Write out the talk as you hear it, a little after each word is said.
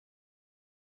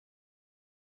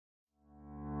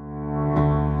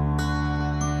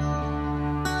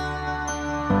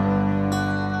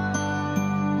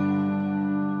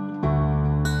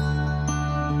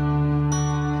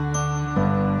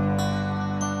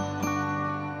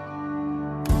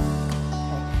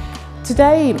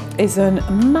Today is a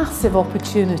massive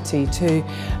opportunity to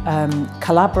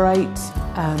collaborate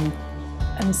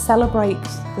and celebrate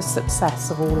the success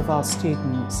of all of our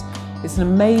students. It's an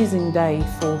amazing day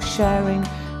for sharing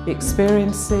the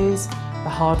experiences, the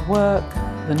hard work,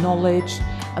 the knowledge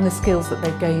and the skills that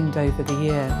they've gained over the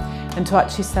year, and to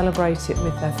actually celebrate it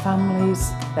with their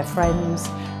families, their friends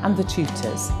and the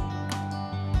tutors.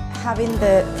 Having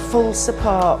the full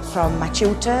support from my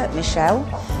tutor, Michelle.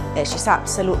 She's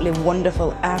absolutely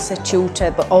wonderful as a tutor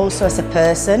but also as a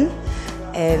person,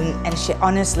 and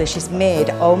she's made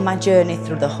all my journey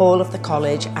through the whole of the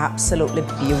college absolutely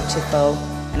beautiful,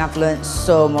 and I've learnt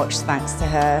so much thanks to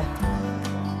her.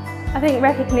 I think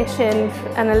recognition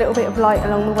and a little bit of light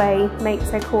along the way makes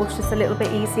their course just a little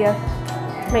bit easier,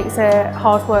 makes their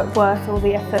hard work worth all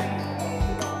the effort.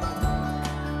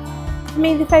 For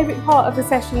me, the favourite part of the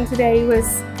session today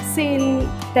was seeing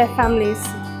their families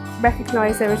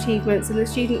recognise their achievements and the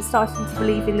students starting to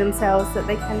believe in themselves that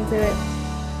they can do it.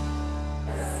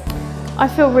 I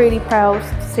feel really proud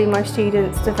to see my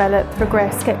students develop,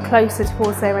 progress, get closer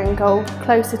towards their end goal,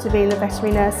 closer to being the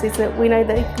veterinary nurses that we know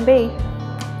they can be.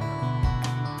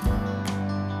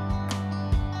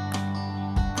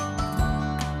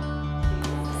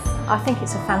 I think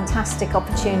it's a fantastic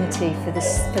opportunity for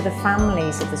the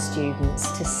families of the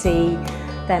students to see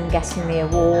them getting the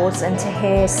awards and to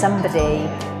hear somebody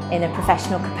in a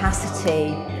professional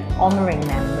capacity honouring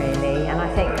them, really. And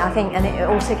I think and it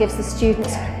also gives the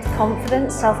students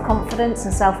confidence, self-confidence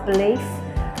and self-belief.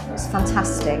 It's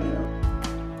fantastic.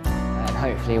 And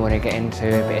hopefully want to get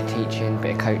into a bit of teaching, a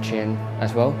bit of coaching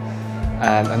as well,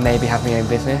 and maybe have my own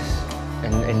business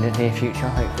in the near future,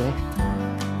 hopefully.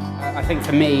 I think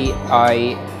for me,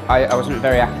 I wasn't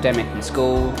very academic in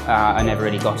school. I never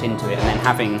really got into it, and then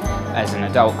having, as an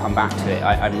adult, come back to it,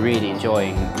 I'm really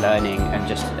enjoying learning and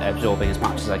just absorbing as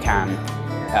much as I can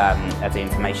of the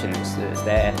information that's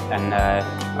there, and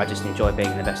I just enjoy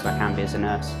being the best I can be as a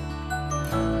nurse.